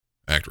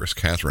actress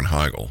Katherine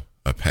Heigl,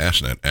 a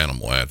passionate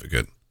animal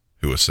advocate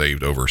who has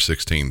saved over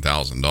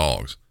 16,000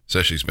 dogs,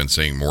 says she's been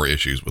seeing more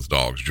issues with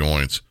dogs'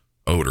 joints,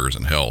 odors,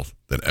 and health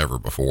than ever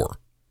before.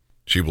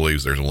 She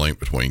believes there's a link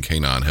between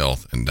canine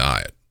health and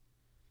diet.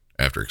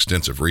 After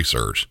extensive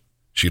research,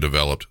 she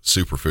developed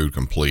Superfood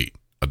Complete,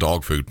 a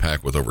dog food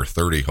pack with over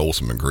 30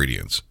 wholesome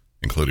ingredients,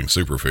 including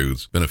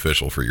superfoods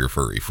beneficial for your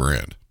furry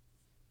friend.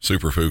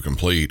 Superfood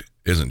Complete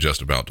isn't just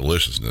about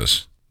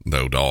deliciousness,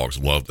 though dogs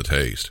love the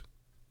taste.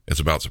 It's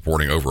about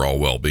supporting overall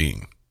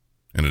well-being.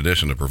 In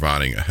addition to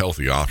providing a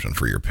healthy option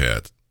for your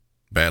pet,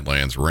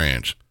 Badlands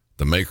Ranch,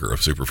 the maker of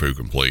Superfood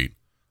Complete,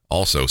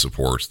 also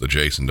supports the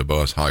Jason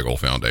DeBus Heigl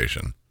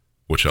Foundation,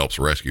 which helps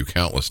rescue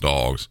countless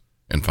dogs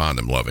and find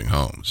them loving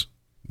homes.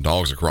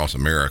 Dogs across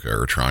America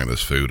are trying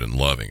this food and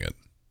loving it.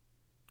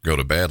 Go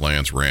to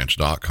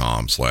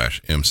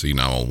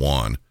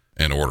badlandsranch.com/MC901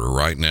 and order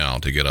right now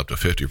to get up to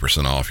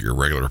 50% off your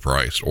regular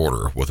priced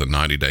order with a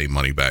 90-day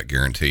money-back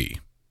guarantee.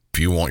 If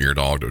you want your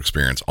dog to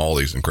experience all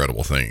these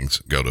incredible things,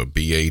 go to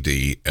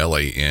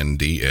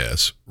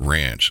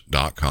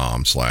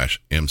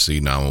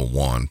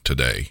badlandsranch.com/MC901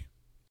 today.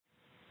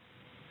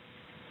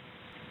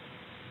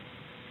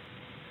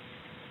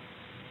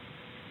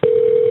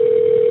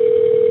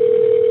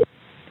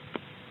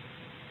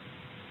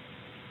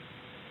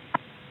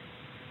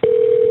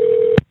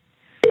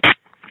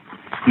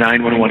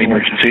 (911)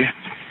 emergency.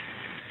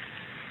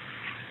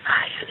 Hi, I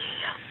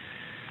need help.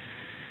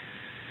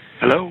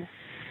 Hello?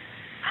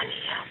 I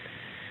need help.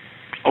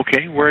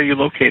 Okay, where are you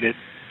located?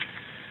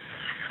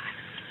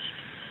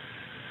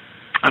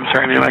 I'm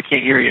sorry, ma'am, I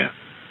can't hear you.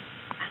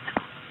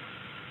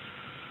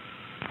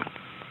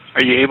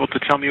 Are you able to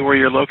tell me where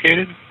you're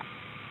located?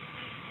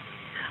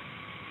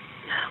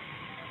 No.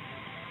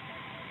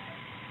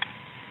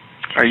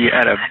 Are you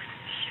at a...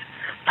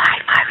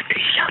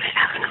 553 Sheldon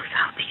Avenue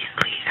Southeast.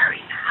 Please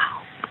hurry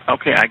now.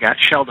 Okay, I got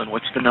Sheldon.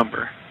 What's the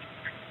number?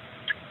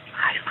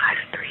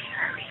 553.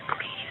 Hurry,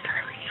 please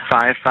hurry up.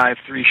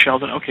 553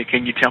 Sheldon. Okay,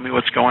 can you tell me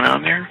what's going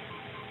on there?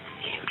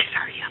 Can you just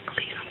hurry up,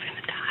 please? I'm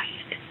gonna die.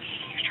 You're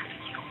trying to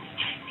kill me.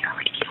 You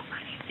already killed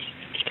my name. You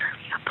need to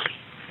hurry up,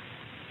 please.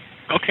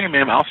 Okay,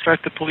 ma'am, I'll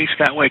start the police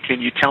that way. Can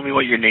you tell me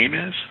what your name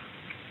is?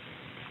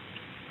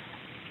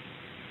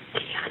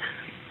 Kiana.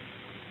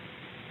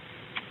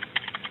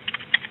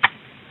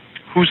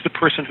 Who's the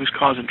person who's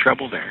causing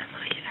trouble there?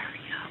 Please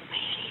hurry up,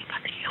 man. You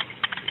about to kill me.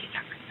 Please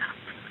hurry up.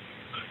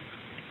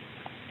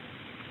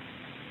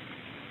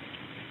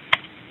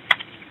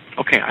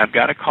 Okay, I've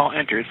got a call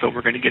entered, so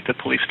we're going to get the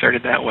police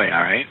started that way,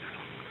 all right?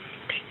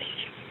 Okay, thank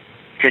you.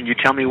 Can you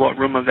tell me what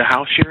room of the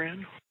house you're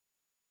in?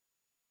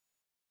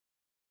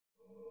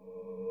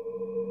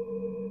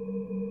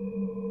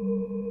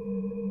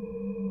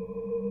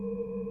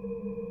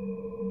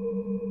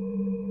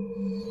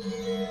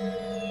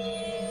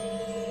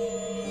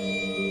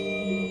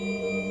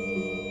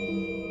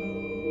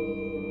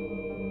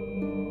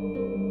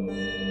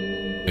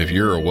 If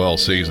you're a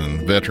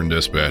well-seasoned veteran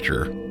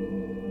dispatcher,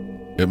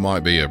 it might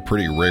be a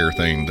pretty rare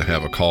thing to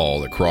have a call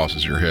that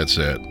crosses your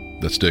headset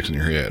that sticks in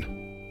your head.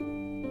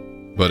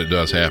 But it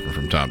does happen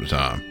from time to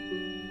time.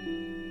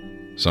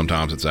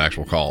 Sometimes it's the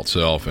actual call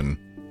itself, and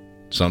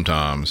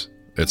sometimes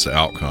it's the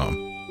outcome.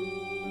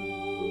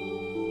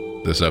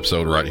 This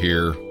episode right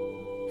here,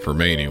 for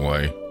me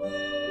anyway,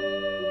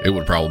 it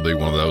would probably be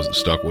one of those that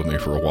stuck with me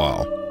for a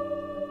while.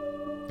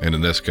 And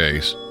in this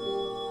case,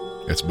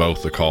 it's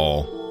both the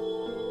call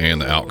and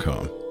the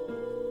outcome.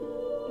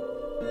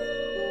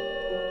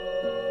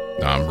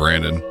 I'm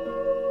Brandon,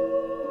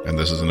 and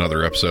this is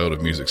another episode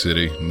of Music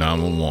City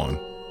 911.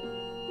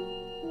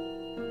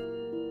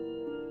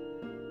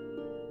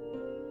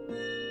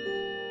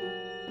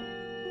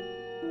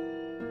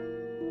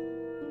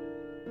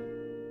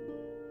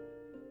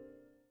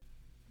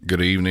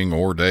 Good evening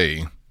or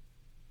day,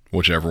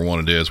 whichever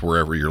one it is,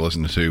 wherever you're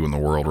listening to in the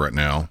world right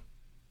now.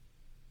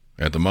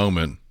 At the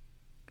moment,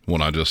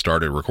 when I just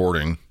started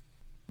recording,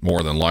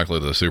 more than likely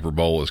the Super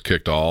Bowl is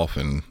kicked off,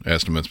 and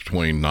estimates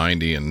between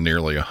 90 and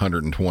nearly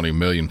 120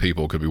 million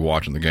people could be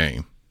watching the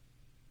game.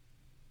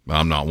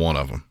 I'm not one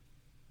of them.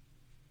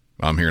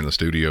 I'm here in the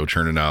studio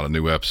churning out a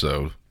new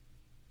episode.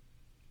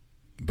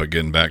 But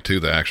getting back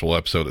to the actual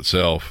episode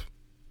itself,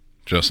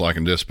 just like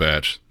in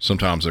dispatch,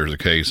 sometimes there's a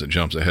case that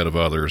jumps ahead of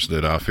others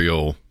that I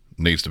feel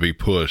needs to be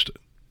pushed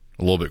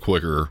a little bit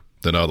quicker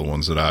than other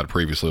ones that I had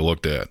previously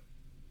looked at.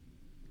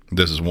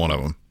 This is one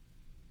of them.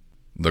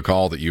 The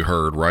call that you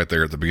heard right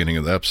there at the beginning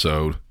of the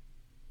episode,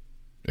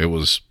 it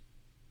was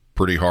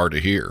pretty hard to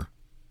hear.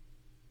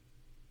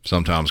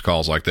 Sometimes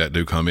calls like that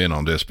do come in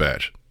on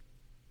dispatch.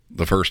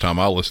 The first time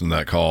I listened to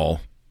that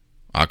call,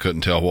 I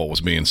couldn't tell what was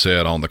being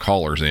said on the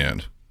caller's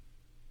end.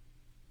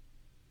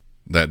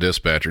 That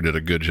dispatcher did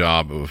a good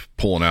job of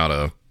pulling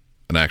out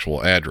an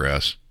actual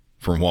address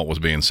from what was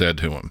being said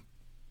to him.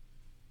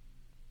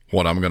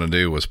 What I'm going to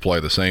do is play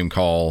the same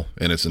call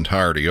in its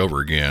entirety over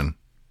again,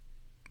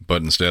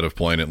 but instead of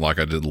playing it like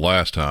I did the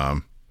last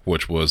time,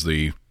 which was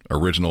the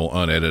original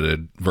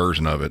unedited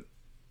version of it,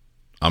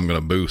 I'm going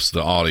to boost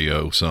the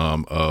audio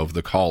some of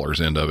the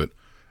caller's end of it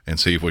and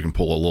see if we can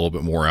pull a little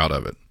bit more out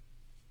of it.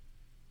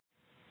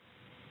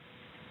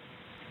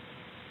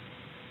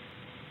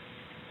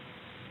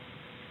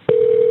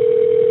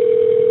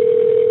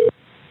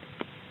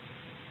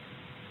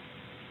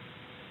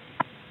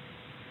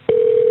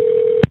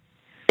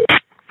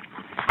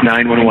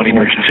 (911)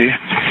 emergency.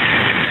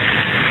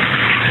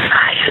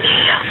 Hi, I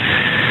need help.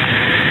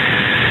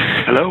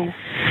 Hello? I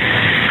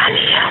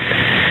need help.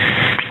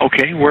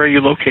 Okay, where are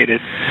you located?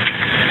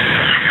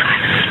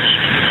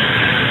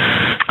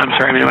 I'm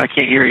sorry, ma'am, I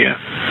can't hear you.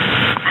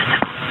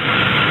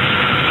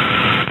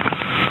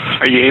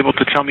 Are you able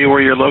to tell me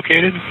where you're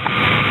located? No.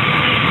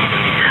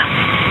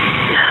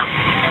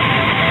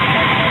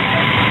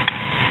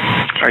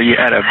 Are you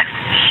at a...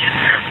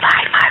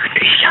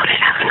 553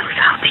 Sheldon Avenue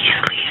Southeast.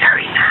 Please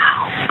hurry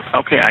now.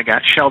 Okay, I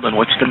got Sheldon.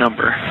 What's the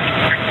number?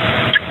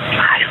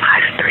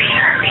 553.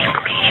 Hurry,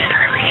 please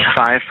hurry up.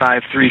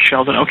 553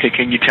 Sheldon. Okay,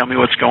 can you tell me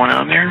what's going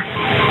on there?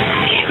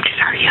 Can you just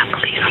hurry up,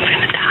 please? I'm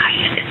gonna die.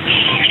 You're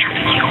trying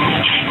to kill me.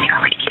 You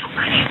already killed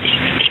my name.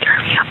 You need to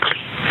hurry up,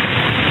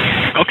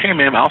 please. Okay,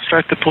 ma'am, I'll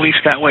start the police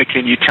that way.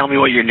 Can you tell me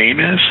what your name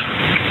is?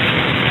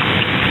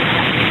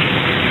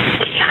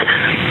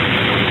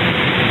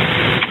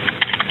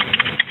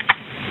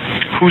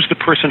 Who's the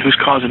person who's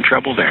causing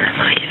trouble there?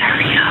 Please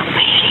hurry up.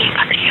 He's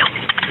about to kill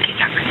me. Please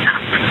hurry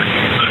up.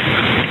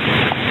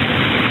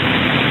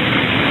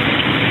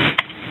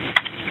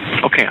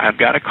 Okay, I've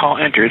got a call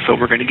entered, so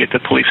we're going to get the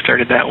police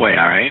started that way,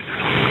 all right?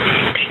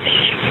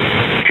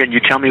 Can you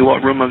tell me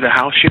what room of the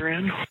house you're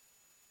in?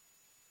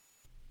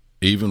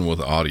 Even with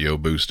audio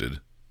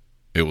boosted,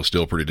 it was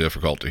still pretty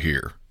difficult to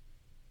hear.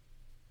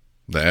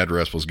 The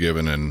address was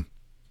given and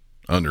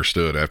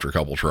understood after a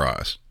couple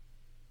tries.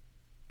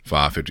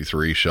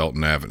 553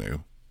 Shelton Avenue.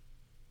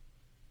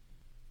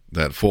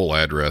 That full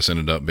address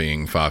ended up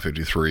being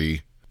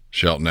 553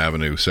 Shelton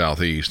Avenue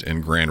Southeast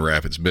in Grand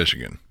Rapids,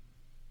 Michigan.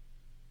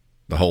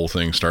 The whole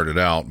thing started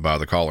out by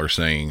the caller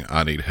saying,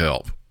 "I need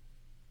help."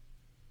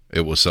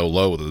 It was so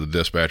low that the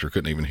dispatcher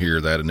couldn't even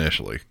hear that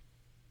initially.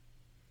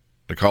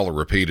 The caller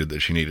repeated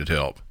that she needed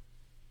help.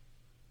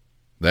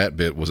 That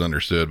bit was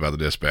understood by the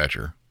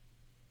dispatcher.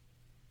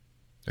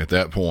 At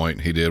that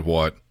point, he did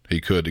what he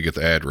could to get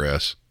the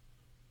address,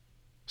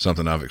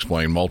 something I've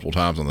explained multiple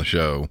times on the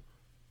show,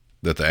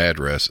 that the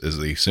address is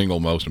the single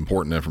most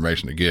important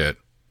information to get,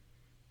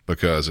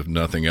 because if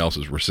nothing else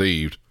is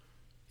received,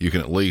 you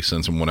can at least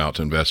send someone out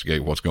to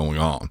investigate what's going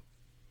on.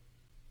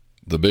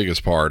 The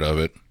biggest part of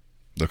it,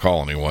 the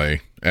call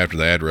anyway, after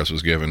the address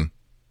was given,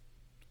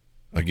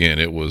 again,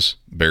 it was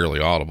barely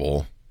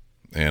audible,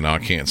 and I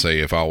can't say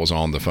if I was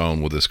on the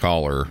phone with this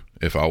caller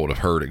if I would have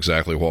heard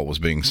exactly what was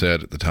being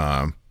said at the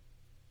time.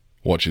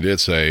 What she did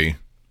say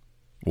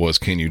was,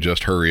 "Can you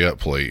just hurry up,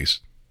 please?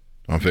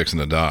 I'm fixing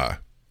to die.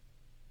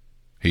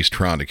 He's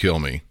trying to kill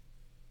me.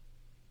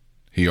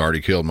 He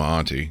already killed my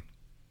auntie."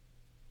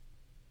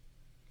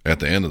 At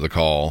the end of the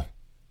call,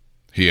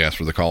 he asks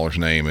for the caller's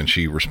name, and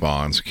she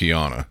responds,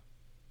 "Kiana."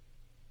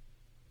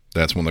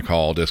 That's when the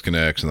call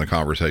disconnects and the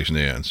conversation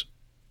ends.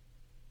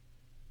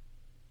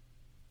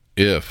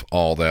 If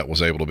all that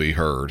was able to be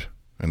heard,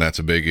 and that's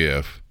a big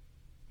if,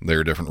 there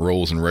are different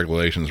rules and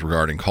regulations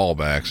regarding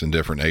callbacks in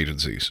different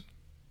agencies.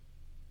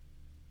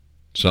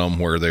 Some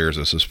where there's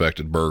a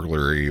suspected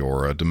burglary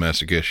or a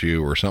domestic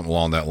issue or something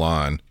along that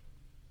line,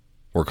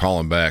 where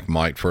calling back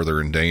might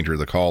further endanger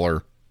the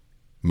caller.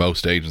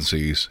 Most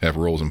agencies have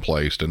rules in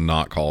place to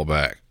not call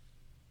back.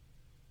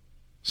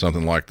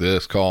 Something like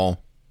this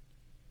call,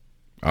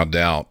 I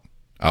doubt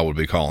I would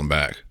be calling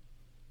back,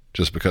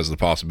 just because of the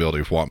possibility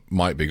of what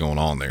might be going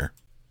on there.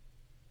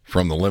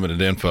 From the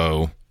limited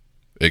info,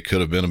 it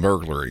could have been a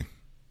burglary,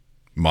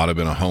 might have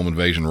been a home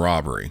invasion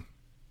robbery.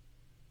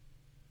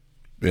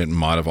 It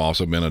might have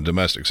also been a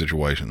domestic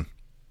situation.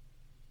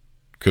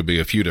 Could be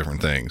a few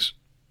different things.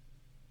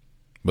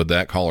 But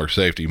that caller's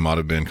safety might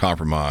have been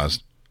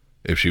compromised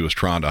if she was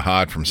trying to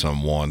hide from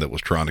someone that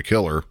was trying to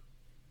kill her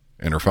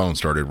and her phone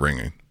started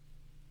ringing.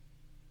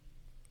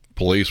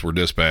 Police were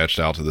dispatched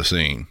out to the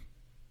scene.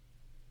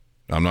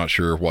 I'm not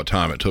sure what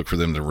time it took for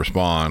them to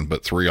respond,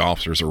 but 3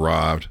 officers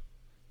arrived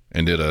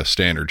and did a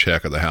standard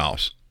check of the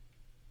house.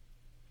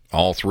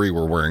 All 3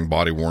 were wearing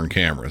body-worn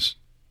cameras.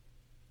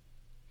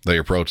 They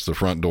approached the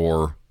front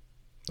door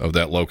of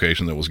that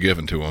location that was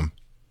given to them,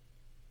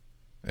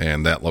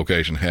 and that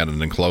location had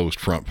an enclosed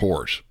front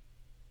porch.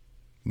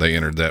 They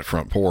entered that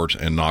front porch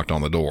and knocked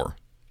on the door.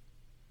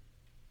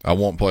 I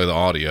won't play the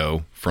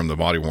audio from the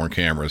body-worn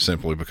cameras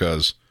simply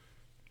because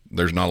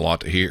there's not a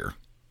lot to hear.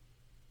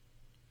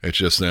 It's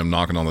just them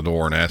knocking on the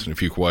door and asking a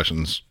few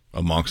questions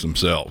amongst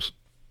themselves.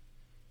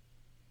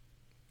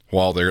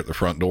 While they're at the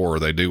front door,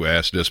 they do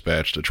ask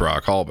dispatch to try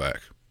a callback.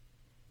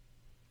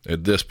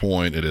 At this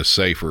point, it is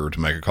safer to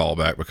make a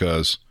callback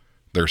because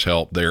there's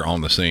help there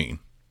on the scene.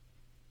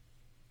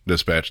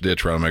 Dispatch did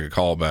try to make a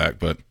callback,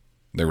 but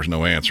there was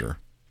no answer.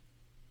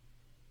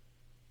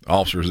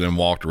 Officers then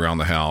walked around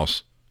the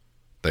house.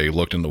 They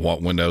looked into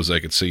what windows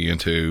they could see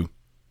into.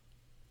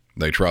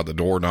 They tried the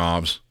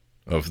doorknobs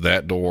of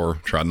that door,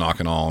 tried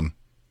knocking on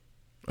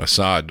a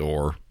side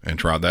door and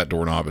tried that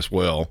doorknob as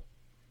well.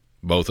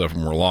 Both of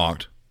them were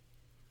locked.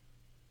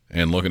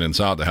 And looking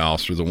inside the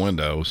house through the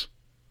windows,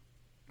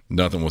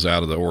 nothing was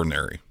out of the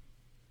ordinary.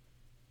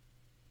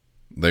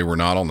 They were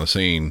not on the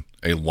scene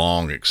a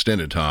long,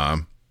 extended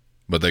time,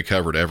 but they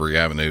covered every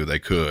avenue they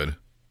could,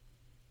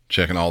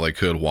 checking all they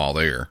could while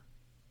there.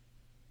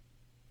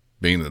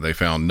 Being that they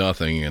found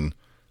nothing, and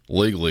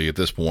legally at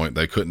this point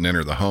they couldn't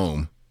enter the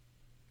home,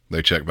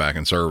 they checked back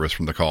in service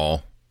from the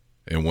call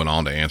and went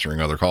on to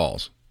answering other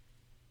calls.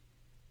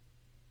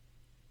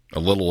 A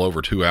little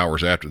over 2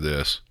 hours after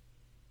this,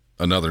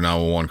 another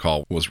 911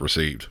 call was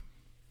received.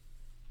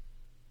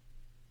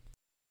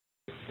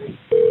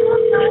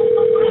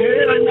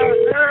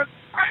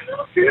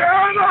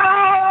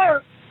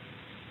 Kiana!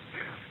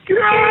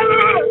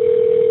 Kiana!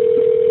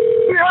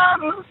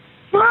 Kiana!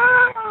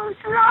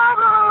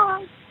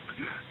 Kiana!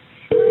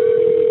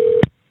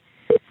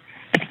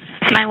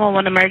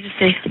 911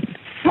 emergency.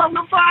 Come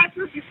to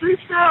 553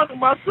 Sheldon.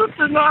 My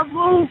sister's not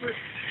moving.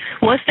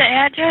 What's the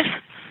address?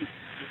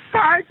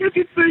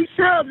 553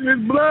 Sheldon. There's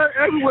blood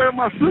everywhere.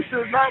 My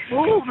sister's not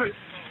moving.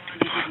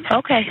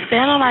 Okay,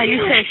 stand on line.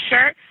 You said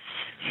shirt?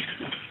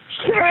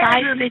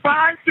 Sheldon,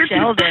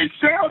 553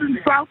 Sheldon,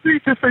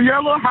 Southeast. It's a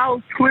yellow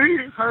house,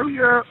 please. Hurry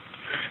up.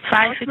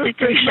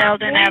 553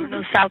 Sheldon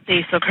Avenue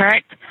Southeast, so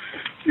correct?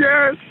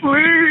 Yes,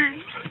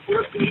 please.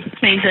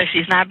 You said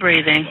she's not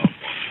breathing.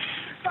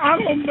 I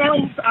don't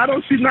know.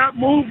 She's not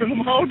moving.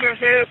 I'm holding her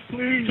head,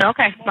 please.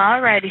 Okay,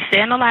 all righty.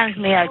 Stand on line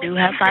with me. I do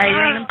have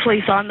fire and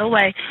police on the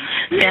way.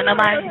 Stand on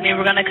line with me.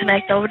 We're going to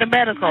connect over to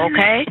medical,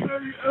 okay?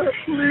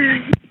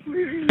 Please,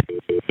 please.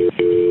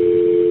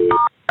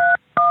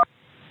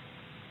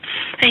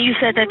 And you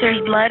said that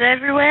there's blood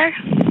everywhere?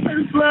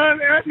 There's blood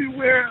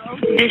everywhere.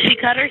 Did she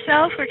cut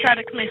herself or try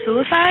to commit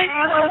suicide?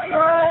 I don't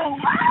know.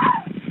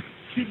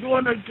 She's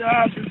doing her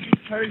job and she's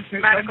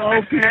patient.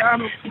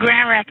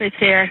 Grand Rapids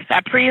here.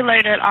 I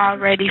pre-alerted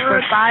already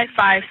for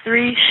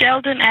 553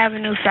 Sheldon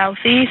Avenue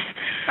Southeast.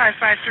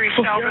 553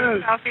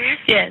 Sheldon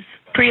Southeast? Yes.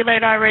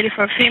 Pre-alert already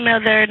for a female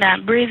there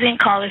not breathing.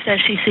 Caller says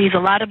she sees a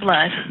lot of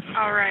blood.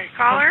 All right.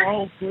 Caller?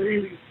 Oh,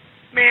 please.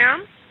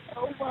 Ma'am?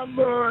 Oh, my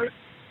Lord.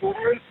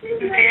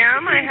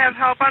 Ma'am, I have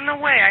help on the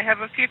way. I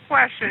have a few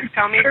questions.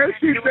 Tell me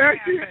exactly what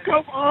happened.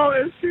 Come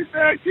on, is she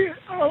back here?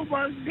 Oh,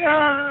 my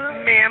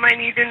God. Ma'am, I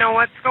need to know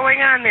what's going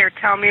on there.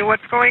 Tell me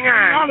what's going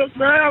on. Not a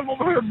man with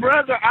her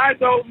brother. I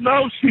don't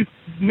know. She's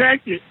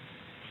naked.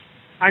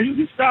 I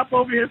usually stop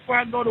over here before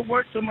I go to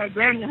work to my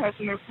granny house,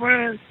 and her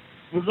friend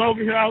was over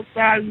here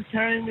outside. We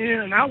came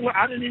in, and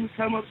I didn't even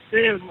come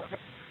upstairs.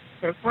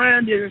 Her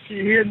friend did, and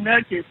she here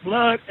naked.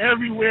 Blood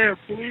everywhere,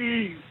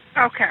 please.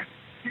 Okay.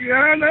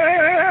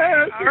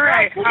 Kiana! All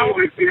right. How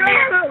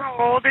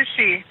old is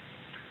she?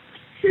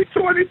 She's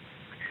 20.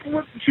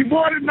 She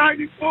born in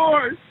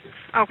 94.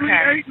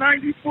 Okay.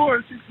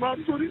 94. She's about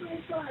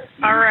 29.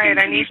 All right.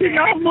 I need She's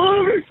not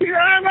moving,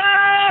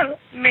 Kiana!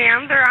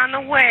 Ma'am, they're on the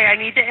way. I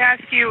need to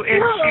ask you,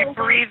 is she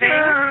breathing?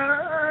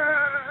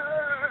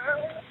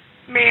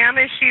 Ma'am,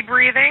 is she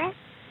breathing?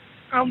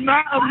 I'm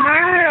not a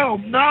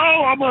ma'am. No,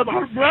 I'm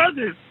her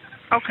brother.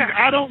 Okay.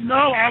 I don't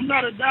know. I'm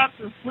not a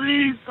doctor.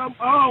 Please come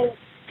on.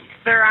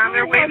 They're on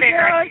their way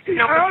there. I need to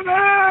know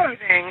what's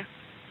breathing.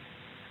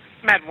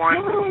 Med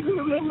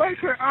 1. Like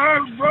her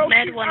arm broke.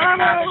 Med 1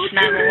 established,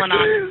 911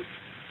 on.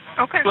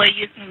 Okay. Well,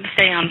 you can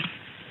stay on.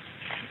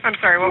 I'm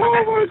sorry, what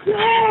was that? You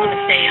want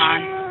to stay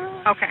on.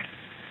 Okay.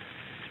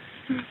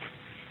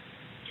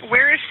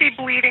 Where is she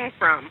bleeding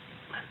from?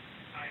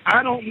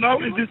 I don't know.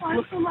 It's just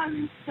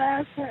somebody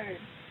stabbed her.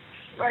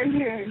 Right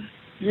here.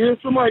 Yeah,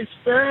 somebody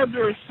stabbed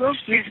her or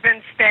something. She's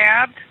been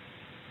stabbed?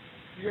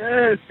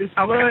 Yes, it's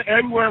blood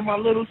everywhere. My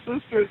little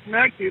sister is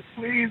naked.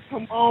 Please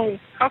come home.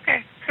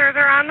 Okay. Sir,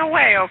 they're on the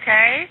way,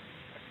 okay?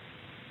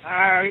 All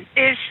right.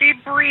 Is she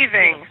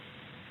breathing?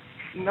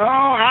 No,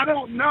 I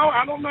don't know.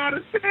 I don't know how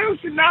to tell.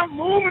 She's not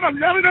moving. I'm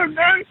telling her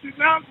nurse. She's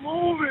not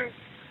moving.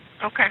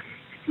 Okay.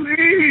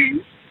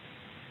 Please.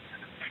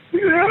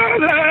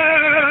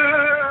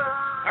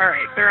 All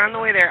right, they're on the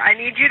way there. I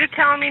need you to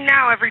tell me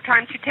now every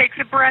time she takes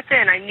a breath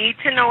in. I need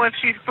to know if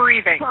she's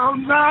breathing. Oh,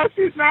 no,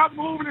 she's not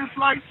moving. It's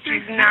like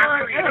she's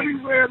not breathing.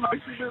 Everywhere,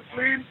 like she's been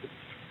bleeding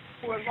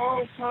for a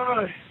long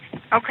time.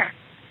 Okay.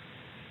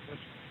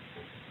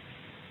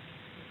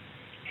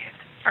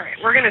 All right,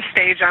 we're going to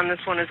stage on this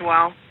one as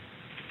well.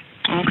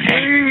 Okay.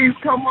 Please,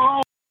 come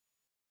on.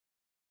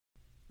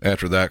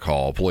 After that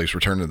call, police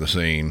returned to the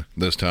scene.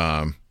 This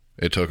time,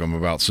 it took them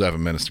about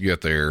 7 minutes to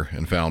get there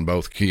and found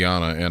both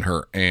Kiana and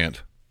her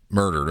aunt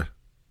murdered,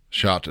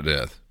 shot to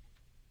death.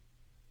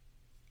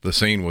 The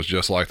scene was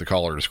just like the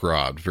caller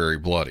described, very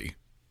bloody.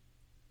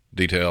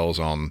 Details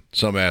on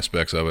some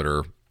aspects of it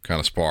are kind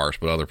of sparse,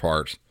 but other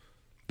parts,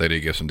 they did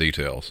give some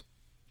details.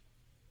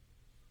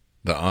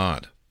 The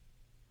aunt,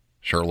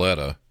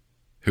 Charletta,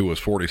 who was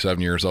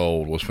 47 years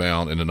old, was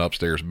found in an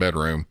upstairs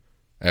bedroom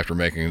after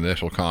making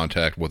initial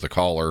contact with the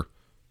caller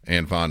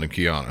and finding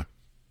Kiana.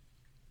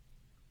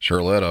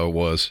 Charletta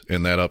was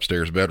in that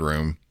upstairs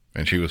bedroom,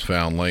 and she was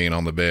found laying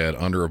on the bed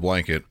under a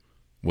blanket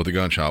with a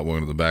gunshot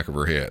wound to the back of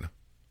her head.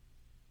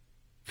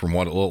 from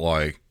what it looked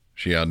like,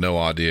 she had no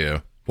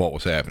idea what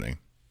was happening.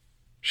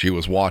 She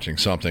was watching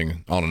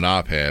something on an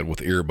iPad with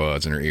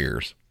earbuds in her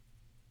ears.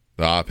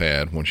 The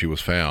iPad, when she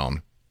was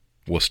found,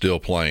 was still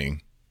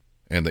playing,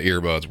 and the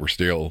earbuds were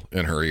still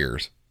in her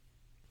ears.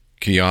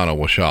 Kiana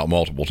was shot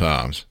multiple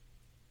times.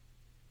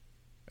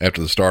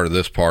 After the start of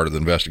this part of the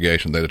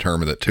investigation, they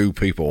determined that 2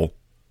 people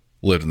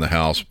lived in the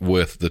house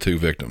with the 2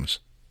 victims.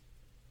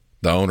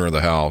 The owner of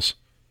the house,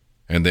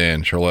 and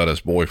then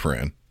Charletta's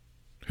boyfriend,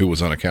 who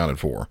was unaccounted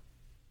for.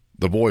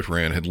 The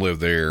boyfriend had lived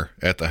there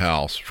at the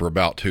house for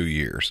about 2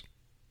 years.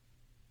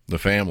 The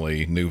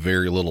family knew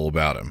very little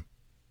about him.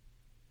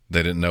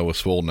 They didn't know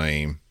his full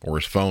name or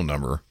his phone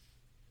number.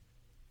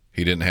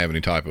 He didn't have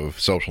any type of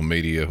social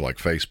media like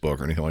Facebook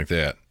or anything like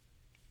that.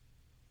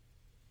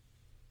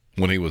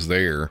 When he was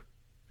there,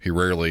 he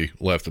rarely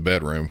left the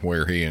bedroom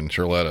where he and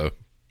Charletta,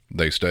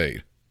 they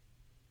stayed.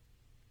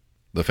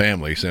 The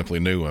family simply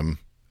knew him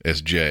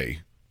as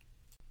Jay.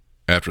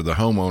 After the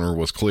homeowner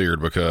was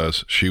cleared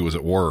because she was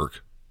at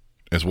work,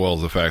 as well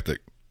as the fact that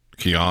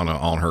Kiana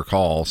on her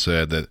call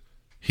said that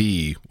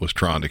he was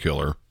trying to kill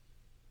her,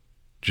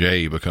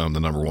 Jay became the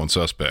number 1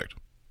 suspect.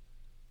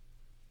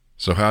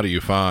 So how do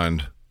you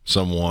find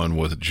someone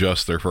with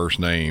just their first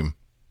name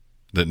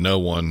that no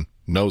one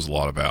knows a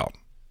lot about?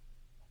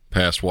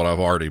 Past what I've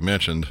already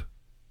mentioned,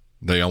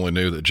 they only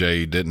knew that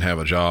Jay didn't have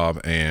a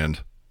job and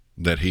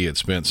that he had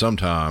spent some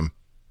time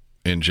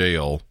in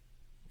jail,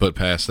 but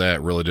past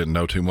that really didn't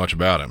know too much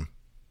about him.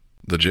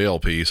 The jail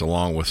piece,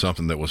 along with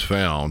something that was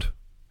found,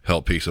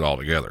 helped piece it all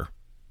together.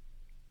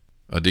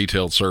 A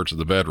detailed search of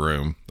the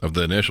bedroom of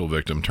the initial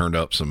victim turned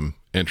up some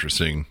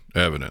interesting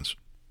evidence.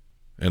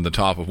 In the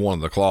top of one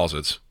of the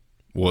closets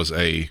was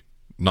a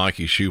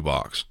Nike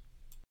shoebox.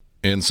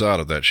 Inside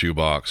of that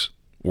shoebox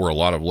were a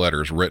lot of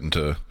letters written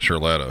to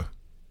Charletta,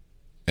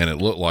 and it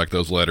looked like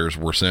those letters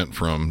were sent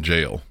from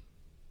jail.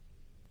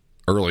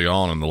 Early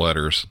on in the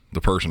letters,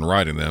 the person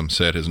writing them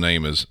said his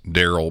name is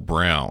Derrell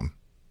Brown,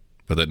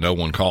 but that no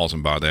one calls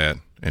him by that,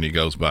 and he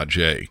goes by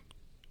Jay.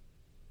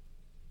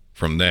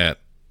 From that,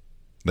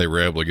 they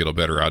were able to get a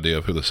better idea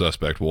of who the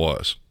suspect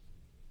was.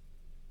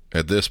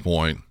 At this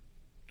point,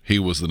 he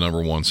was the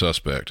number 1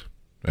 suspect,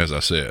 as I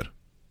said.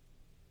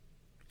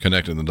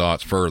 Connecting the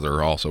dots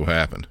further also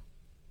happened.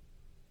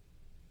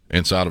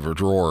 Inside of a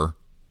drawer,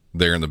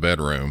 there in the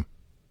bedroom,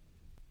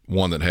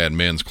 one that had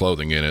men's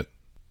clothing in it,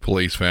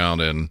 police found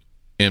an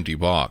empty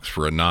box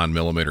for a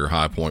 9mm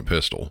high-point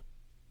pistol.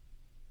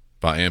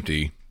 By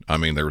empty, I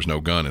mean there was no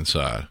gun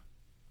inside.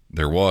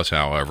 There was,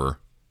 however,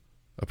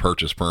 a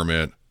purchase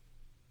permit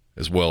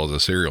as well as a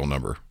serial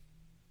number.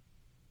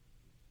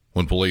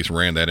 When police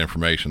ran that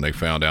information, they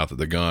found out that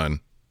the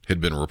gun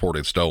had been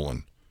reported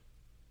stolen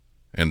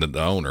and that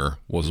the owner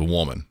was a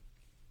woman.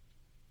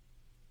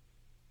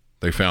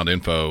 They found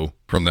info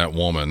from that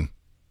woman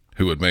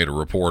who had made a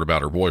report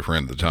about her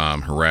boyfriend at the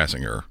time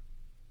harassing her.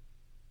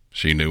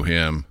 She knew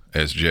him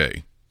as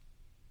Jay.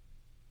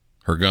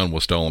 Her gun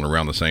was stolen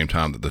around the same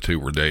time that the 2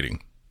 were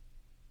dating.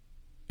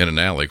 In an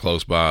alley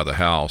close by the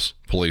house,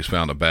 police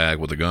found a bag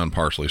with a gun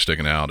partially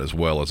sticking out as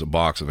well as a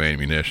box of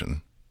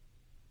ammunition.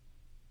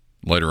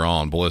 Later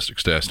on,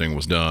 ballistics testing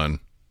was done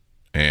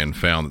and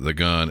found that the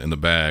gun in the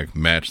bag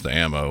matched the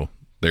ammo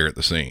there at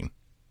the scene.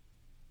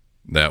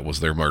 That was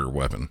their murder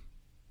weapon.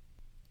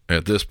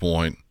 At this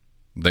point,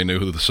 they knew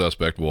who the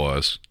suspect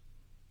was,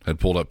 had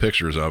pulled up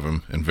pictures of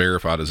him and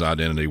verified his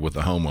identity with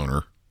the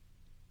homeowner,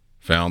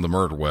 found the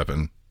murder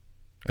weapon,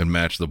 and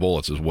matched the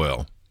bullets as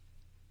well.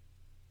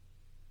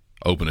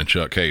 Open and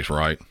shut case,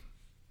 right?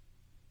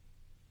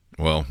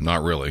 Well,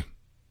 not really.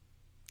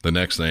 The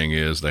next thing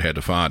is they had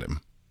to find him.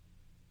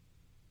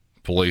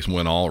 Police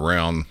went all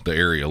around the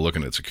area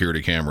looking at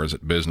security cameras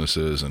at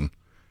businesses and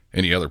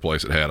any other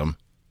place that had him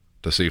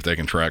to see if they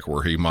can track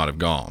where he might have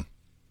gone.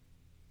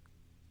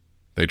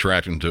 They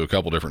tracked him to a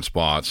couple different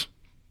spots.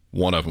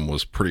 One of them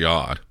was pretty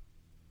odd.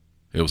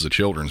 It was a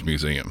children's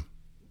museum.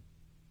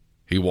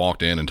 He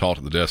walked in and talked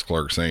to the desk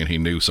clerk saying he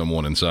knew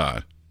someone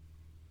inside.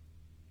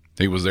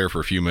 He was there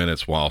for a few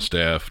minutes while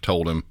staff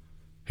told him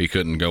he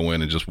couldn't go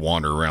in and just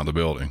wander around the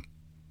building.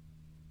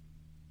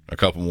 A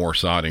couple more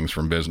sightings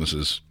from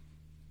businesses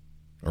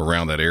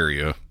around that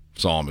area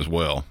saw him as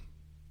well.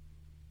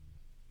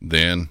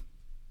 Then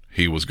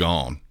he was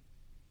gone.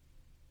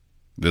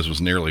 This was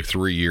nearly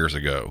 3 years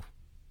ago.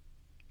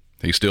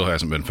 He still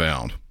hasn't been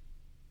found.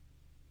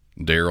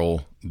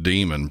 Derrell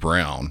Demon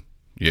Brown,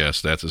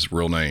 yes, that's his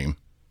real name,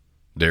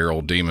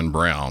 Derrell Demon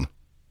Brown,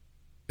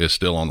 is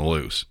still on the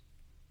loose.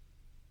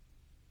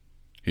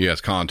 He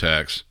has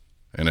contacts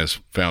and is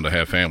found to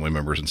have family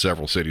members in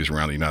several cities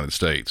around the United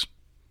States.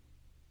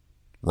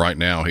 Right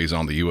now, he's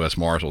on the U.S.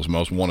 Marshal's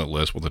most wanted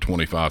list with a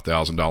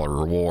 $25,000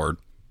 reward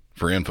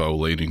for info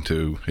leading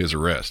to his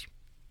arrest.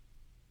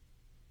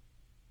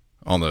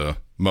 On the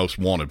most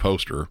wanted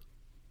poster,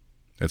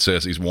 it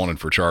says he's wanted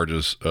for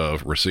charges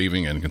of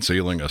receiving and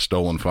concealing a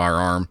stolen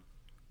firearm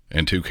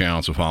and 2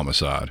 counts of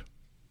homicide.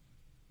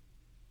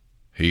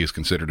 He is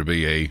considered to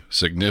be a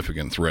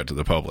significant threat to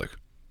the public.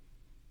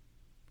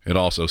 It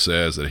also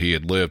says that he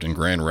had lived in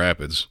Grand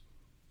Rapids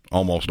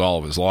almost all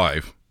of his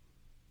life,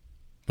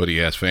 but he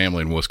has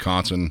family in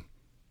Wisconsin,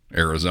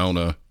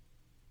 Arizona,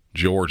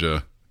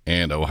 Georgia,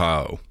 and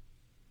Ohio.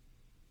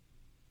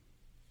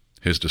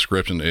 His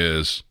description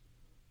is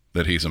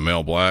that he's a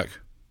male black,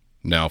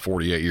 now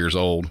 48 years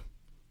old,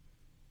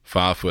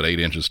 5 foot 8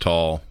 inches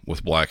tall,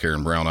 with black hair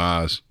and brown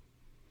eyes,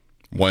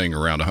 weighing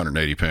around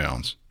 180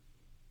 pounds.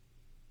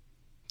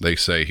 They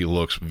say he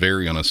looks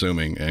very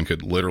unassuming and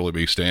could literally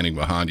be standing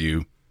behind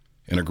you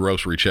in a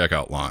grocery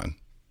checkout line.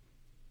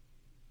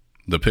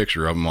 The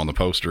picture of him on the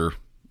poster,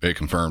 it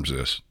confirms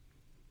this.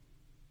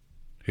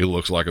 He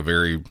looks like a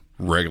very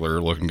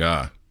regular looking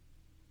guy.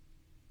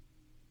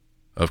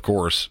 Of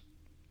course,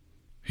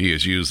 he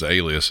has used the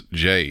alias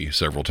Jay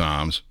several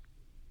times,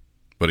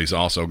 but he's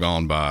also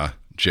gone by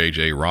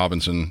J.J.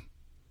 Robinson,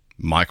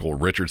 Michael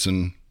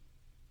Richardson,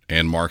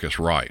 and Marcus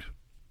Wright.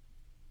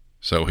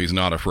 So he's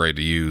not afraid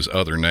to use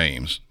other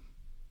names.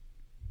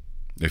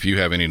 If you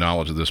have any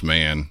knowledge of this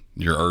man,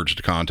 you're urged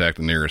to contact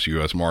the nearest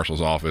U.S.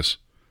 Marshal's office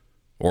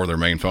or their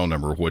main phone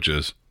number, which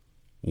is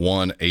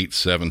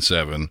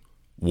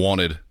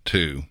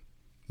 1-877-WANTED-2.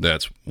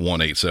 That's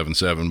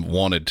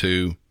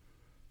 1-877-WANTED-2.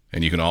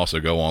 And you can also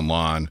go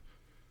online,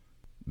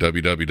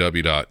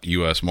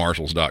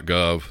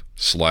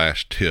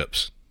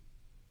 www.usmarshals.gov/tips.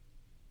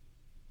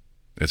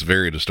 It's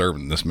very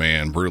disturbing that this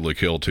man brutally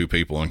killed 2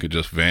 people and could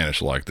just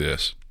vanish like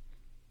this.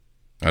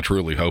 I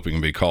truly hope he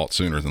can be caught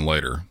sooner than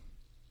later.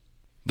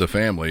 The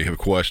family have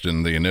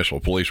questioned the initial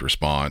police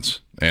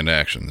response and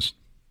actions.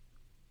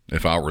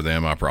 If I were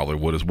them, I probably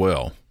would as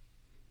well.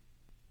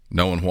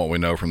 Knowing what we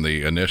know from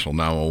the initial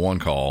 911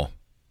 call,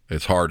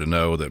 it's hard to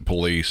know that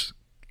police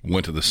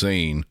went to the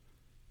scene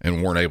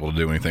and weren't able to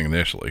do anything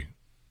initially.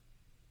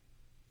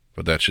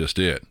 But that's just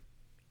it.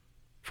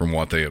 From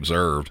what they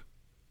observed,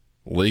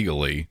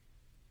 legally,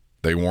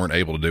 they weren't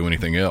able to do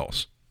anything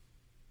else.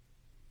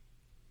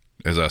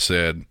 As I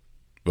said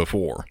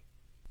before,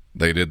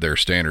 they did their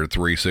standard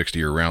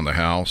 360 around the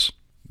house.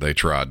 They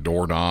tried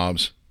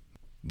doorknobs.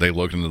 They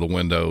looked into the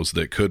windows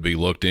that could be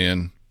looked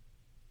in.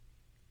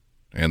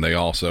 And they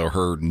also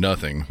heard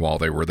nothing while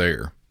they were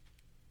there.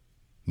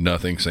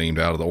 Nothing seemed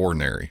out of the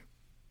ordinary.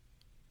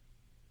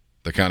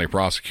 The county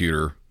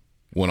prosecutor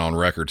went on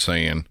record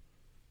saying,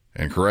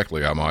 and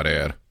correctly I might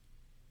add,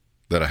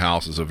 that a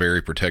house is a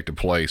very protected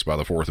place by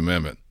the Fourth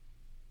Amendment.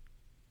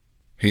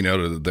 He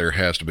noted that there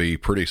has to be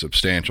pretty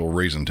substantial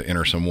reason to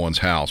enter someone's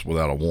house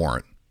without a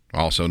warrant.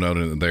 Also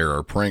noted that there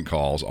are prank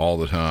calls all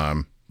the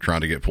time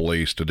trying to get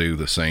police to do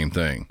the same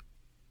thing.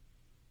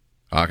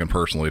 I can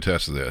personally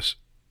attest to this.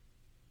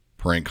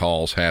 Prank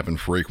calls happen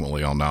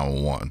frequently on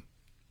 911.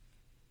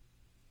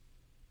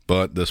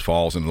 But this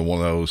falls into one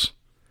of those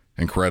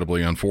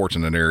incredibly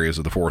unfortunate areas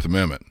of the Fourth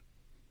Amendment.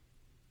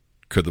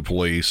 Could the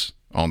police,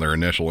 on their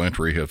initial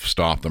entry, have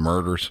stopped the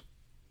murders?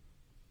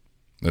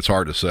 It's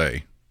hard to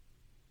say.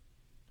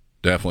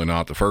 Definitely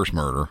not the first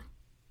murder.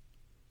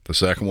 The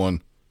second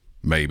one,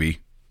 maybe.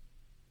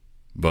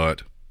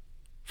 But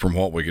from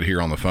what we could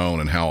hear on the phone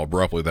and how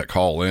abruptly that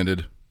call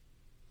ended,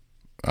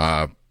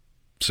 I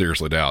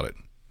seriously doubt it.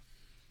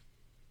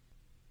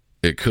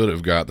 It could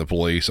have got the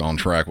police on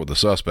track with the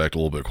suspect a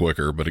little bit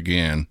quicker, but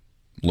again,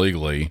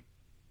 legally,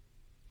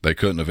 they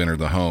couldn't have entered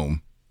the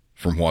home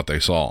from what they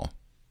saw.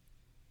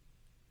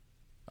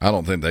 I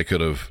don't think they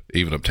could have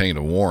even obtained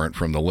a warrant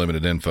from the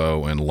limited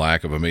info and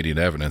lack of immediate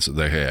evidence that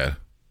they had.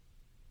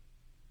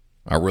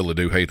 I really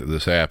do hate that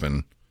this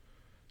happened,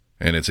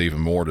 and it's even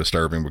more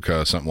disturbing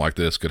because something like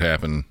this could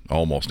happen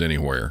almost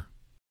anywhere.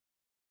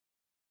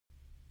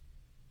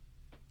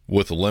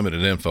 With the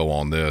limited info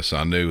on this,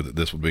 I knew that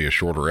this would be a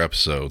shorter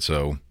episode,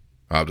 so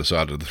I've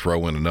decided to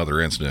throw in another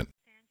incident.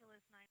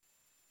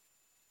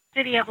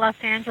 City of Los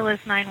Angeles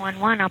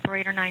 911,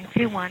 operator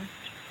 921.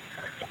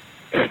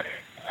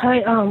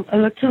 Hi, I'd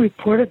like to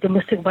report a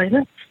domestic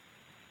violence.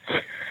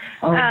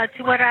 To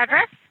what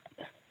address?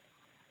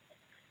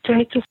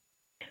 22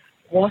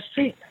 Wall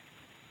Street.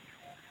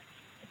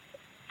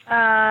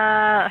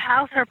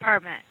 House or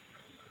apartment?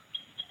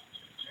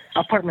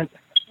 Apartment.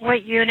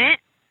 What unit?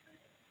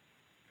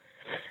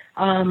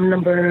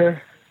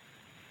 Number.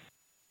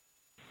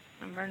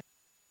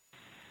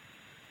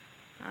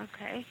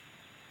 Okay.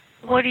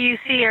 What do you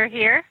see or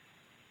hear?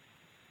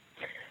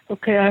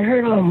 Okay, I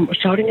heard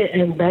shouting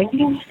and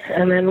banging,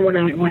 and then when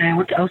I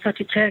went outside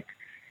to check,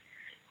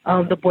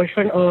 the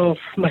boyfriend of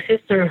my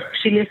sister,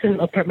 she lives in an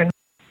apartment.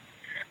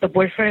 The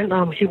boyfriend,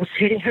 he was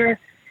hitting her.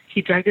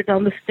 He dragged her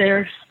down the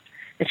stairs,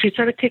 and she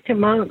tried to kick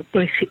him out,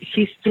 but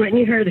he's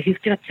threatening her that he's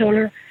gonna kill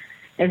her,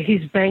 and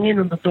he's banging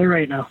on the door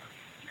right now.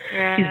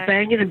 Yeah. He's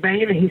banging and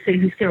banging, and he said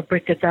he's gonna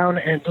break it down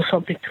and do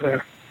something to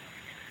her.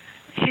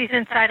 She's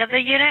inside of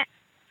the unit?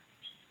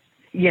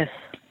 Yes,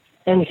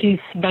 and he's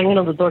banging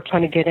on the door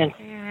trying to get in.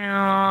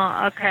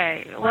 Oh,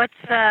 okay.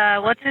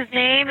 What's his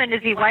name, and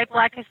is he white,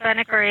 black,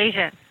 Hispanic, or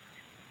Asian?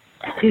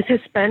 He's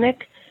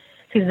Hispanic.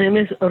 His name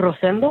is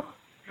Rosendo.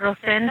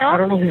 Rosendo? I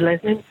don't know his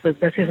last name, but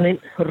that's his name,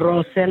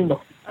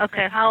 Rosendo.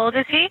 Okay, how old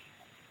is he?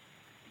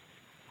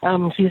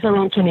 He's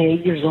around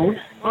 28 years old.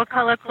 What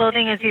color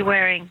clothing is he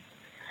wearing?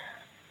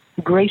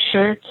 Gray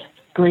shirt,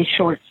 gray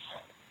shorts.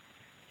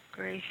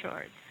 Gray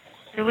shorts.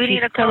 Do we need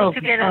He's a code kind of,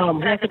 to get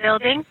inside the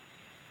building?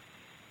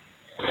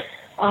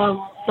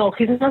 No,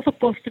 he's not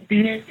supposed to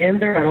be in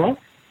there at all.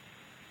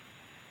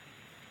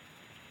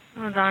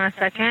 Hold on a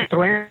second.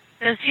 Threat.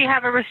 Does she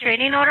have a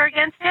restraining order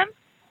against him?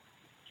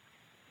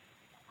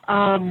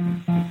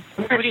 I'm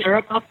not sure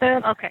about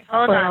that. Okay,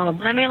 hold on.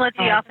 Let me let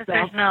the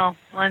officers know.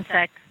 One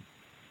sec.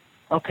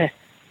 Okay.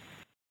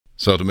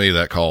 So to me,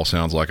 that call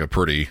sounds like a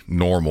pretty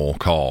normal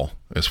call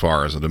as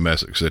far as a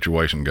domestic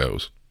situation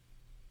goes.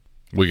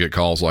 We get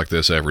calls like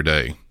this every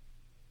day.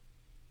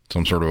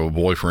 Some sort of a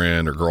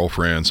boyfriend or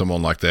girlfriend,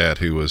 someone like that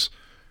who was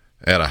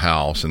at a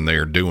house and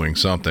they're doing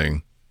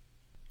something.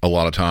 A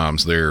lot of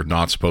times they're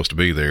not supposed to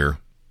be there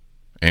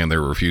and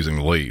they're refusing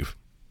to leave.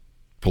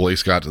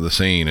 Police got to the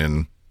scene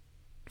and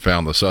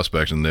found the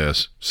suspect in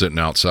this sitting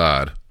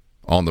outside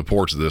on the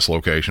porch of this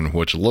location,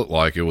 which looked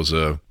like it was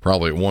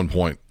probably at one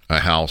point a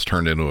house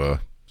turned into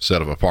a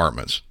set of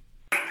apartments.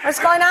 What's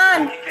going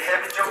on?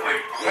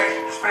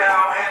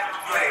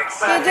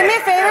 Can you do me a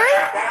favor?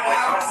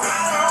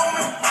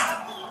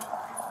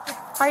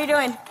 How are you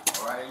doing?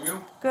 All right,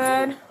 you?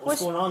 Good.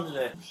 What's going on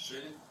today?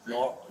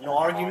 No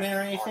argument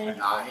or anything?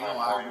 Nah, ain't no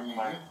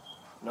argument.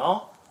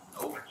 No?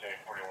 Nope.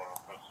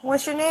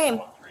 What's your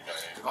name?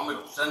 Call me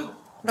Rosendo.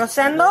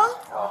 Rosendo?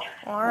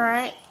 All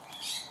right.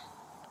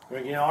 You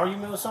gonna get an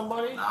argument with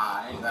somebody? Nah,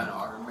 I ain't got no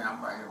argument.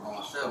 I'm right here by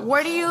myself.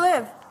 Where do you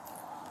live?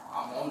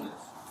 I'm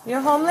homeless.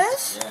 You're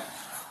homeless? Yeah.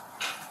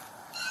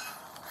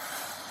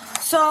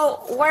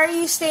 So, why are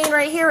you staying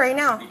right here right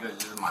now? Because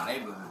this is my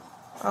neighborhood.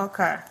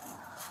 Okay.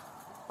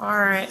 All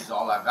right. This is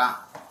all I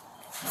got.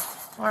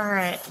 All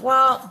right.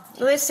 Well,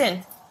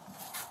 listen.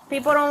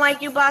 People don't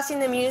like you blasting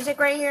the music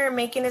right here and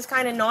making this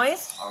kind of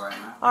noise. All right,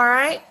 man. All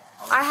right.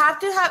 I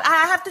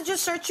have to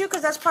just search you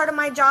because that's part of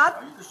my job.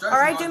 All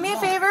right. Do me a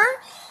favor.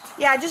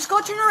 Yeah, just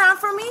go turn around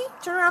for me.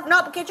 Turn around.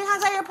 No, get your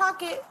hands out of your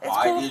pocket. It's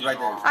cool. ID's right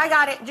there. I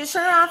got it. Just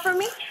turn around for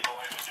me.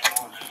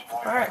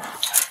 All right.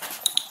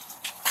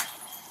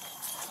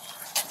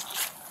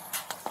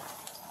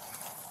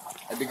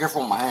 Hey, be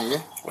careful with my hand, yeah?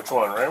 Which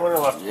one, right one or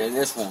left? Yeah,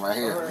 this one right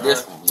here.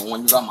 This one. The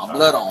one you got my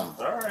blood on.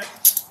 All right.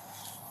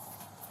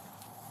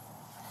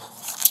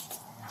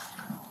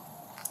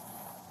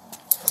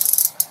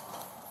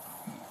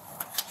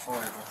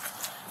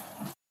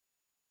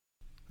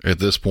 At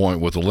this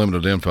point, with the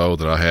limited info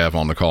that I have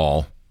on the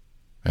call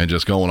and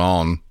just going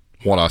on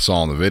what I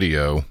saw in the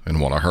video and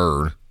what I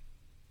heard,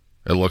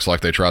 it looks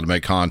like they tried to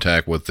make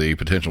contact with the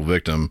potential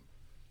victim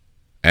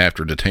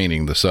after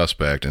detaining the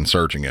suspect and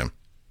searching him.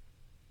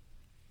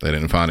 They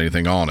didn't find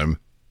anything on him.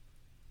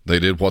 They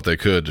did what they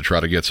could to try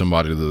to get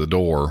somebody to the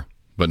door,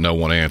 but no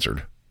one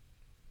answered.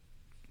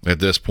 At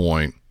this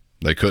point,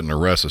 they couldn't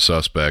arrest the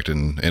suspect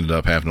and ended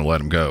up having to let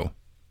him go.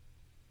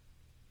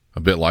 A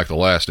bit like the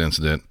last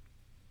incident,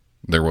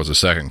 there was a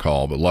second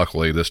call, but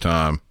luckily this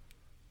time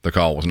the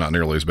call was not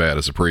nearly as bad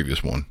as the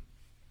previous one.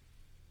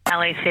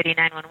 LA City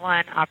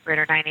 911,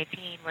 operator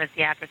 918, what is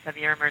the address of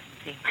your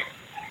emergency?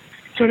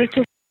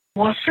 22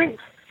 Wall Street.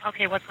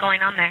 Okay, what's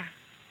going on there?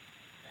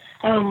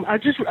 I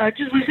just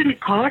recently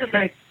called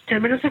like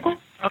 10 minutes ago.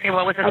 Okay,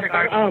 what was this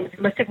regarding?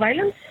 Domestic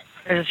violence.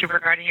 Is this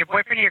regarding your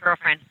boyfriend or your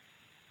girlfriend?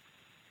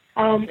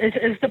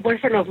 It's the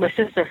boyfriend of my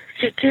sister.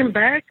 She came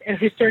back and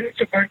he started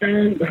to burn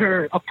down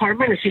her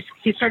apartment and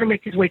he started to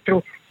make his way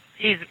through.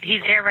 He's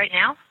there right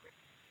now?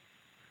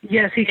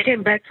 Yes, he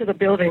came back to the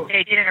building.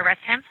 They didn't arrest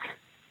him?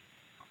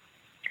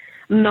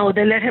 No,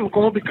 they let him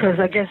go because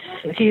I guess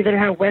he didn't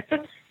have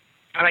weapons.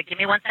 All right, give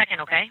me 1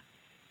 second, okay?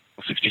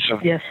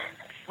 67. Yes.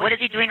 What is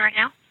he doing right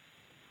now?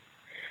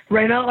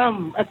 Right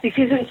now, I think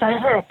he's inside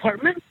her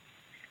apartment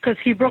because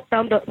he broke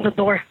down the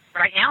door.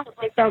 Right now? He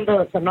broke down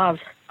the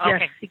knobs. Okay.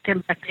 Yes, he came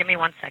back. Give me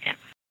 1 second.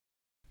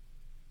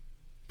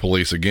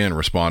 Police again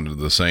responded to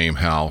the same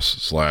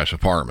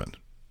house/apartment.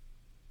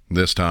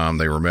 This time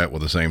they were met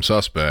with the same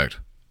suspect,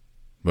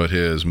 but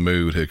his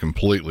mood had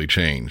completely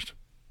changed.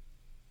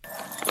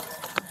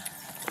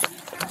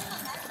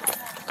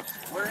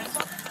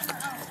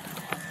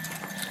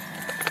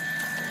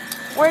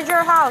 Where's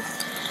your house?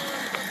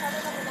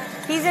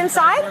 He's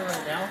inside?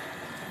 Right now?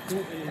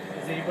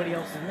 Is anybody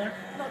else in there?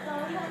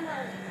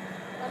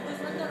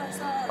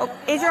 Oh,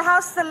 is your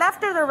house the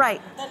left or the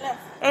right? The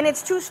left. And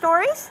it's 2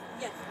 stories?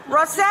 Yes.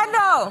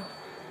 Rosendo!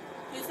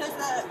 He says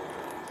that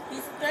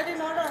he's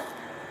getting order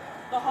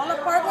the whole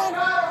apartment.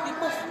 He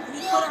put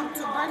him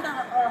to burn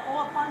our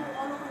whole apartment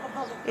all over the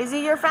building. Is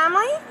he your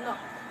family? No.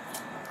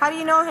 How do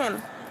you know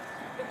him?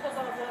 Because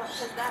of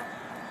his dad.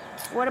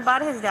 What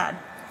about his dad?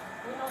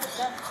 We know his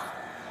dad.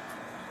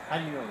 How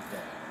do you know his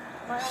dad?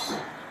 What's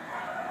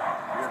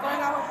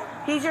going on with him?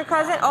 He's your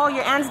cousin? Oh,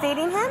 your aunt's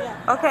dating him?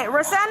 Yeah. Okay,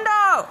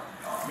 Rosendo!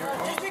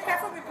 Just be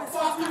careful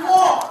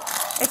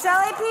because It's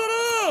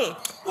LAPD!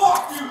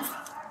 Fuck you!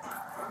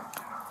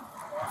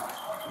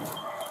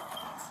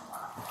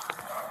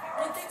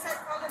 he thinks I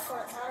called it for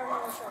it. I don't know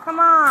what's up. Come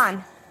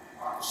on.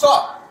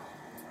 Suck!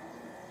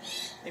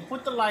 Hey,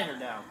 put the lighter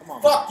down. Come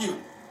on. Fuck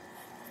you!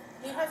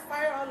 He has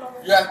fire all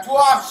over. You have 2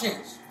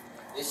 options.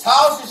 This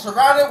house is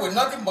surrounded with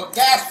nothing but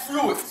gas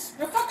fluids.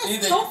 You're fucking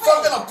Either stupid. you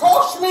fucking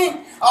approach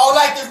me, I will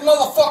light this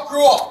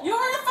motherfucker up. You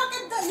already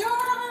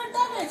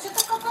done it. Shut the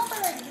fuck up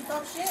already, you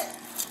dumb shit.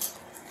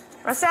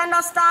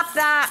 Rosendo, stop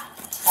that.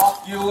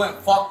 Fuck you and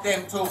fuck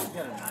them too.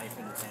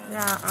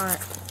 Yeah,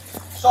 alright.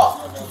 So,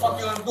 what the fuck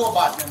you gonna do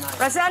about it?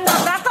 Rosendo,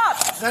 back up.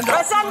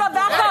 Rosendo,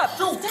 back up.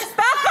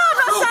 Back up,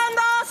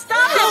 Rosendo.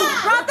 Stop it.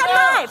 Drop the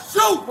knife.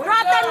 Shoot.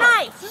 Drop the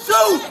knife.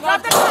 Shoot. Drop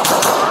the knife.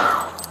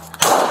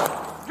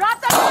 Drop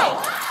the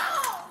knife.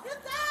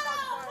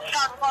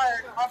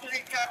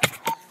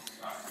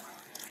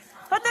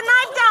 Put the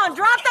knife down.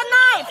 Drop the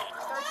knife.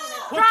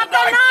 Drop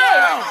the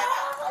knife.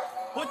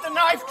 Put the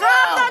knife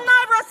Drop the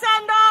knife,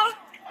 Rosendo.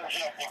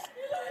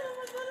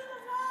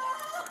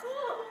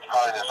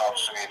 This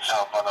officer needs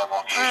help on a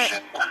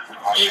location.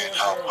 Officer needs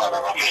help on a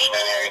location in the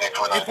area next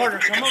to Hey, partner,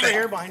 come over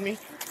here behind me.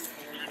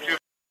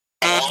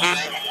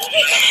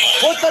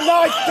 Put the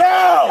knife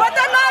down! Put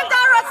the knife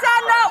down,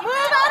 Rosendo.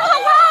 Move out of the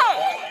way.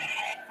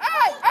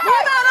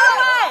 Move out of the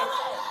way.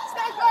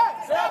 Stay back.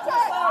 Stay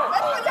back.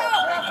 Let me go.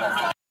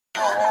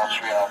 Wall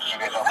Street, officer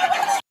needs help to do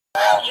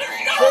Wall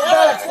Street.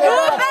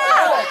 Move back.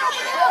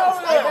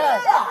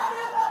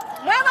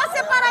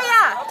 Muévase para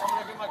allá.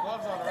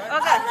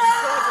 Okay.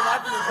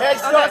 Hey, he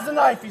still has the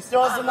knife. He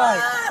still has the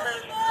knife.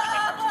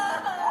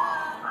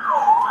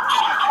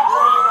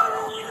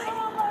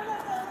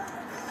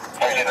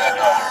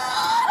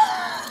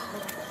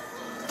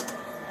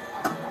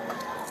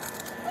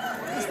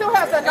 He still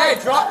has that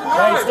knife. Drop the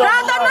knife.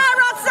 Drop the knife,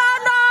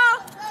 Rosendo.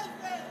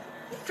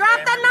 Drop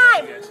the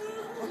knife.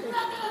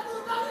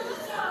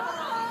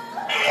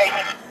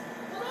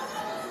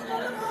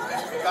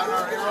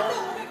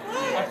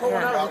 I pulled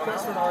out a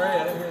request for an RA. I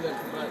didn't hear that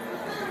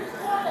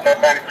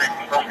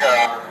come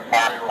back.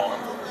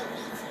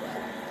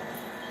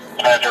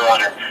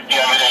 Roger. Do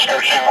you have a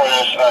description for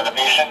this, the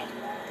patient?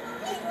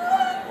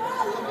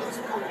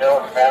 No,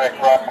 Hispanic,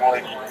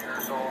 roughly.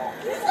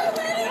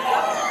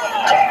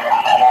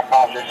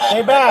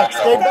 Stay back.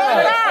 Stay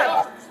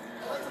back.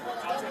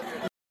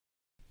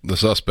 The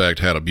suspect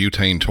had a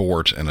butane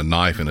torch and a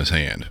knife in his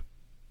hand.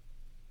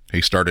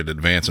 He started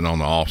advancing on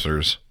the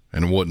officers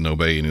and wouldn't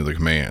obey any of the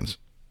commands.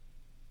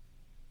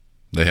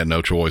 They had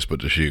no choice but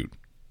to shoot.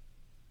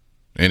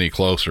 Any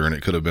closer and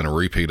it could have been a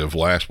repeat of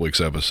last week's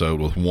episode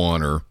with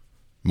one or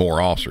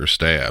more officers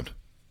stabbed.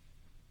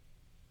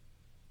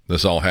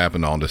 This all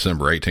happened on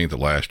December 18th of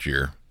last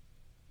year.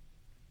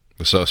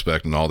 The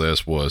suspect in all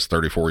this was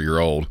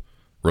 34-year-old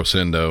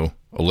Rosendo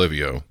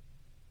Olivio.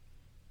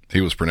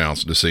 He was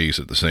pronounced deceased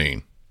at the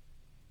scene.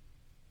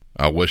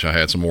 I wish I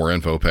had some more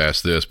info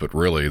past this, but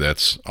really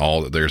that's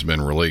all that there's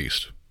been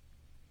released.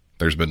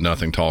 There's been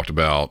nothing talked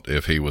about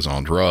if he was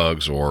on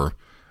drugs or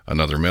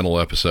another mental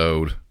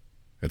episode.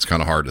 It's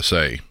kind of hard to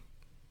say.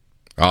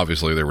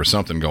 Obviously there was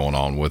something going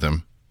on with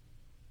him,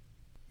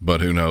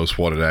 but who knows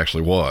what it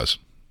actually was.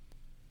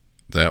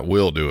 That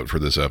will do it for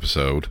this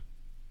episode.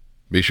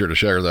 Be sure to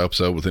share the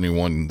episode with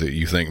anyone that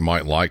you think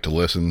might like to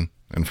listen,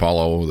 and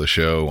follow the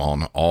show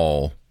on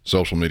all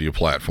social media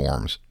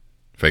platforms: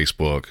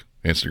 Facebook,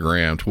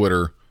 Instagram,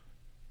 Twitter,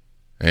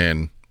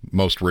 and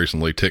most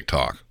recently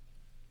TikTok.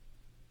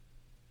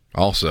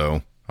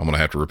 Also, I'm going to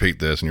have to repeat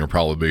this, and you'll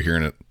probably be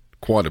hearing it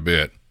quite a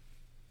bit.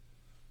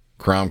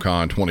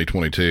 CrimeCon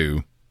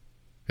 2022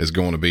 is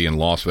going to be in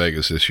Las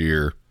Vegas this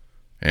year,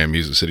 and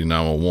Music City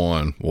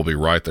 911 will be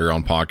right there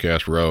on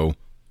Podcast Row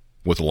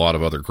with a lot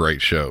of other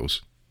great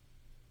shows.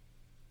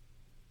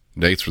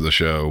 Dates for the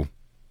show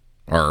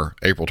are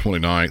April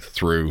 29th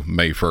through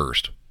May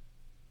 1st.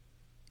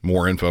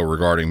 More info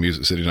regarding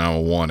Music City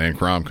 911 and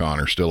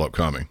CrimeCon are still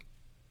upcoming.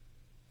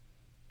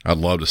 I'd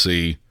love to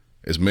see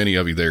as many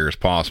of you there as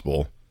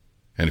possible,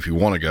 and if you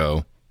want to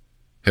go,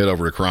 head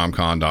over to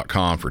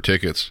crimecon.com for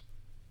tickets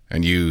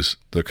and use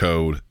the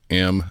code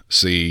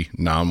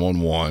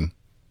MC911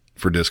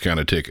 for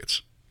discounted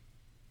tickets.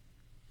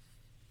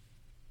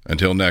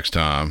 Until next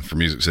time, for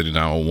Music City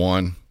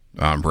 911,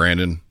 I'm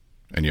Brandon,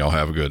 and y'all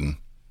have a good one.